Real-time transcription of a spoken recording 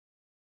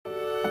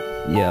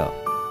Yeah.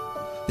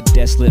 The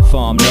desolate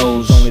farm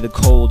knows only the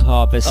cold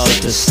harvest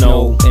of the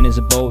snow. In his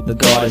abode the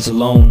god is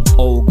alone.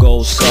 Old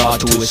gold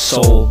scarred to his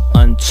soul.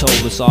 Untold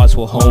his arts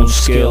will hone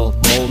skill.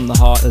 Molding the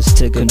heartless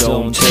to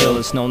condone. Till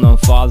it's known our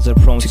fathers are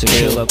prone to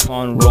kill.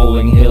 Upon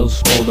rolling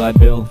hills, fold I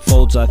build,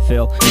 folds I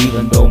fill.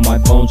 Even though my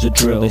bones are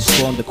drilled, they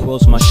scorned the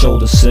quills my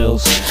shoulder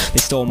sills. They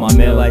stole my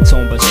mail I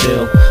toned, but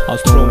still I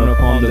was thrown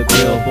upon the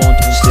grill. Born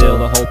to instill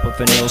the hope of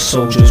an ill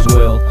soldier's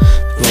will.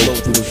 Flow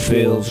through the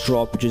fields,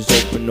 drawbridges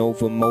open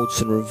over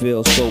moats and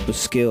reveal sober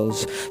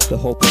skills. The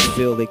hope is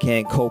filled, they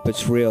can't cope,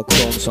 it's real.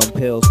 Clones on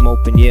pills,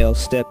 moping yells,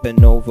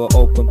 stepping over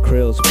open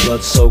krills.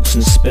 Blood soaks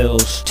and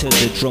spills to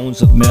the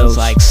drones of mills.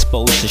 I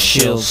exposed the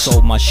shills,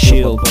 sold my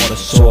shield, bought a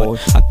sword.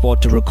 I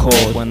fought to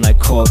record when I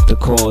caught the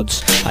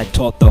chords. I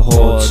taught the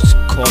hordes,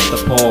 caught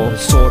the ball,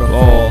 sort of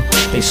all.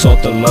 They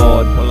sought the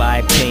Lord, while I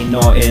obtained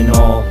naught in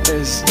all.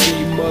 SG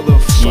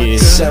motherfucker.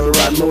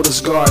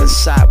 SeraphGuard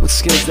inside with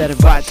skills that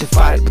invite to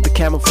fight. With the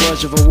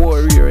camouflage of a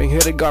warrior and here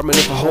the garment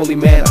of a holy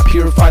man. I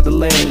purify the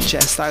land and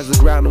chastise the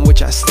ground on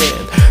which I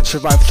stand.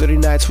 Survived 30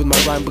 nights with my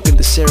rhyme book in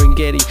the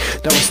Serengeti.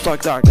 Now in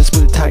stark darkness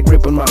with a tight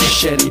grip on my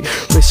machete.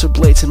 Razor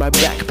blades in my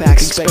backpack,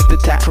 expect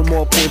attack from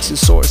all points and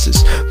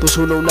sources. Those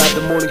who know not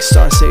the morning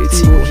star say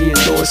it's evil he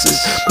endorses.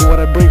 But what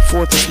I bring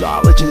forth is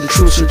knowledge and the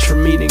true search for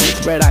meaning.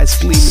 With red eyes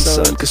gleaming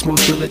sun, cause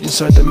most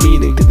religions aren't the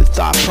meaning to the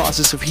thought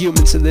process of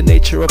humans and the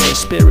nature of our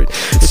spirit.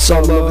 It's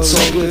all love, it's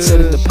all good,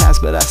 said in the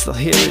past but I still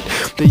hear it.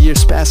 The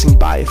years passing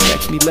by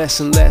affect me less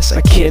and less.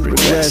 I can't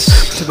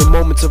regress to the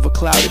moments of a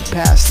clouded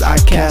past. I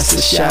cast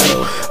a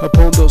shadow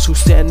upon those who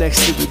stand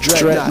next to the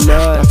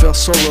dreadnought. I felt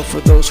sorrow for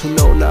those who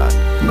know not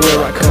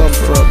where I come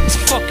from. It's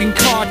fucking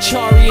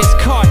Carcharius,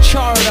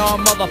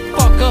 Carcharodon,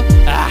 motherfucker.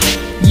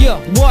 Yeah,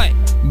 what?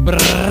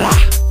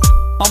 Brrrah.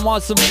 I'm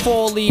on some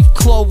four-leaf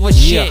clover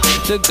shit.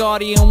 The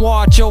guardian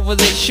watch over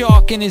the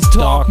shark in his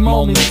dark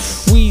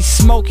moments. We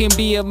smoking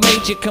be a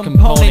major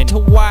component to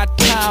why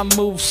time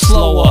moves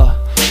slower.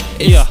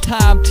 It's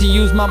time to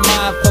use my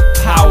mind for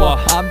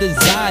power. I'm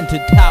designed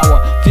to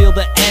tower. Feel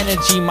the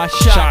energy, my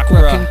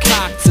chakra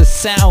concocts a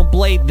sound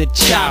blade to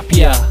chop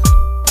ya.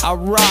 I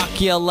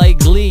rock ya like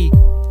Glee.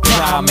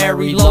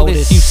 Primary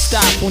Lotus. You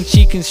stop when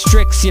she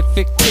constricts your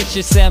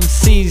fictitious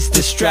MCs.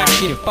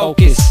 Distract your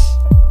focus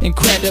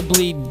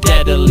incredibly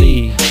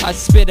deadly. I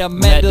spit a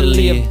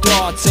medley of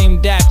darts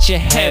aimed at your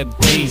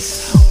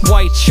headpiece.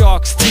 White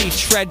shark's teeth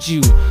shred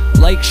you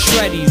like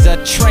shreddies.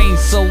 I trained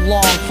so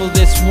long for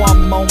this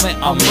one moment,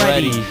 I'm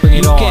ready.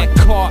 You get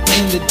caught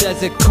in the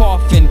desert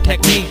coffin.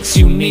 Techniques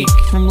unique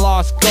from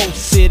lost ghost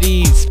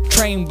cities.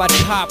 Trained by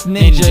top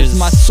ninjas,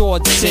 my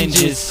sword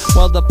singes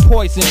while the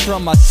poison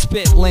from my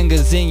spit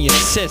lingers in your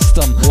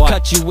system.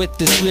 Cut you with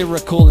this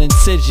lyrical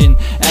incision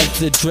as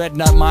the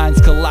dreadnought minds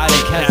collide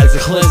in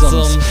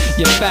cataclysms.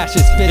 Your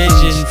fascist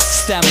visions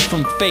stem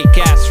from fake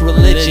ass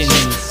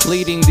religions,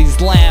 leading these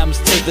lambs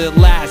to the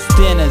last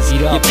dinners.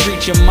 Your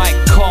preacher might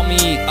call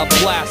me a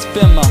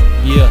blasphemer,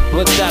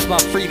 but that's my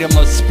freedom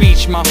of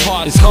speech. My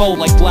heart is cold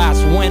like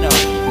last winter,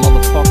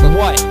 motherfucker.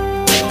 What?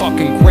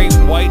 Fucking great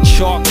white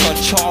shark,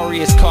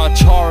 Carcharius,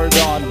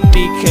 Carcharodon,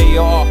 DK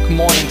Arc,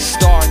 Morning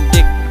Star, and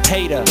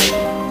Dictator.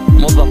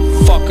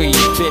 Motherfucker, you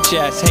bitch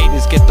ass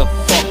haters, get the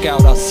fuck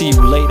out, I'll see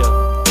you later.